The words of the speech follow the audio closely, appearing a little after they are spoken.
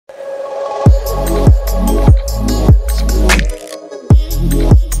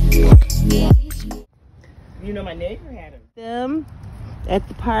At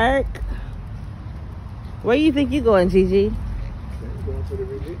the park. Where you think you're going, Gigi? Going to the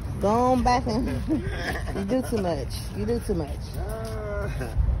release. Go on back and you do too much. You do too much.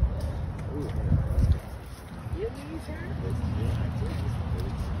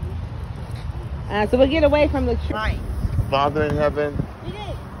 So we'll get away from the tree. Father in heaven,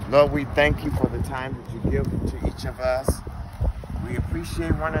 Lord, we thank you for the time that you give to each of us. We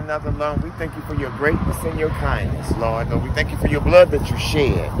appreciate one another, Lord. We thank you for your greatness and your kindness, Lord. Lord, we thank you for your blood that you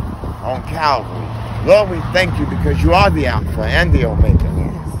shed on Calvary. Lord, we thank you because you are the Alpha and the Omega.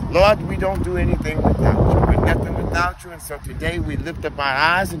 Yes. Lord, we don't do anything without you. We're nothing without you. And so today we lift up our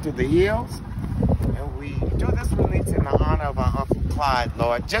eyes into the hills. And we do this release in the honor of our Uncle Clyde,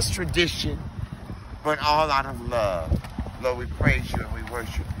 Lord. Just tradition, but all out of love. Lord, we praise you and we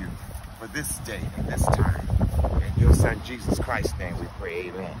worship you for this day and this time. In your Son, Jesus Christ's name, we pray.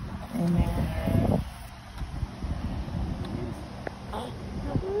 Amen. Amen. Oh,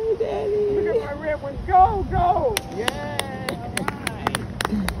 Daddy. Look at my red one. Go, go. Yay.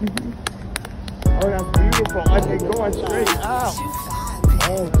 Oh, that's beautiful. I can go on straight out.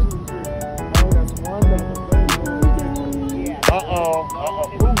 Oh, that's wonderful. Uh-oh.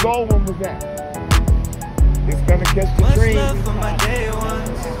 Whose gold one was that? It's gonna catch the train. Much love for my day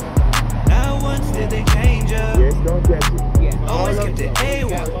ones. Not once did they change up. Yeah, it's gonna catch it. Yeah. Always kept the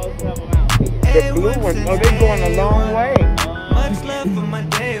A1. The blue ones, oh, they're going a long way. Much love for my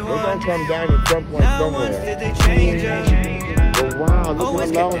day ones. They're gonna come down at some point Not once somewhere. did they change up. But wow,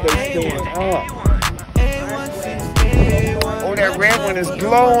 look how long they're staying up. A1 since day one. Oh, that red one is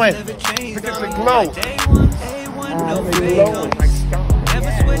glowing. Look at the glow. Oh, they're glowing like stars.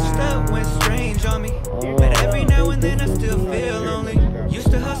 Never switched up, went strange on me. But every now and then I still feel lonely.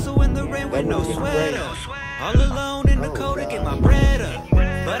 Used to hustle in the rain with no sweater. All alone in the cold to get my bread up.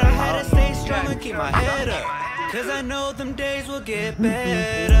 But I had to stay strong and keep my head up. Cause I know them days will get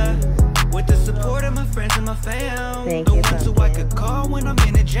better. With the support of my friends and my fam. The ones who I could call when I'm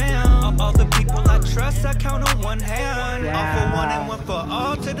in a jam. All the people I trust, I count on one hand. All for one and one for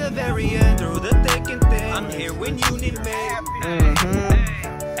all to the very end. Through the thick and thin, I'm here when you need me.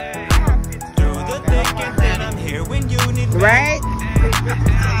 Through the thick and thin, I'm here when you need me. Right?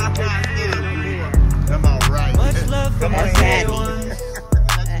 Come on, right. Much love for my day ones.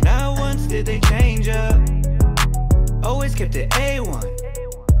 Not once did they change up. Always kept it A1.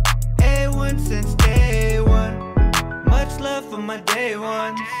 A1 since day one. Much love for my day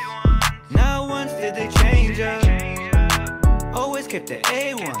ones. Not once did they change up. Always kept it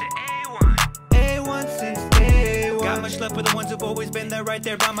A1. A1 since day one. Got much love for the ones who've always been there, right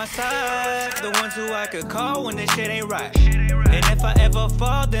there by my side. The ones who I could call when this shit ain't right. And if I ever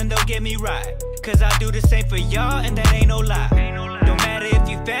fall, then they'll get me right. Cause I do the same for y'all, and that ain't no lie. Don't matter if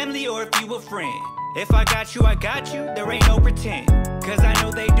you family or if you a friend. If I got you, there ain't no pretend. Cause I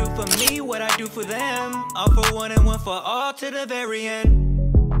know they do for me what I do for them. All for one and one for all to the very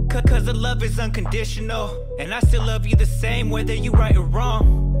end. Cause the love is unconditional. And I still love you the same whether you right or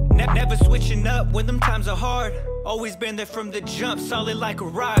wrong. Never switching up when them times are hard. Always been there from the jump, solid like a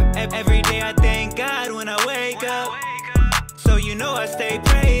rock. Every day I thank God when I wake up. So you know I stay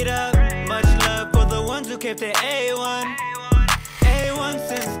prayed up. Much love for the ones who kept it A1. A1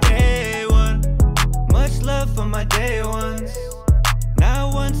 since day one. Much love for my day ones.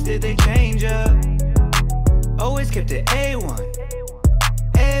 Not once did they change up. Always kept it A1.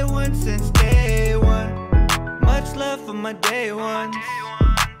 A1 since day one. Much love for my day ones.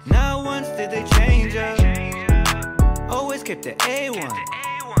 Not once did they change up. Always kept it A1.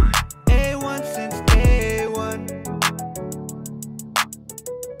 A1 since day one.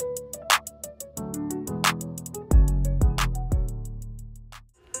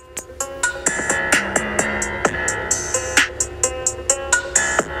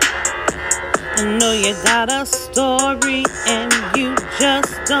 I know you got a story and you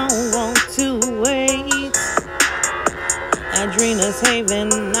just don't want to wait. Adrena's Haven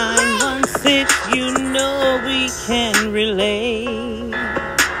 916, you know we can relate.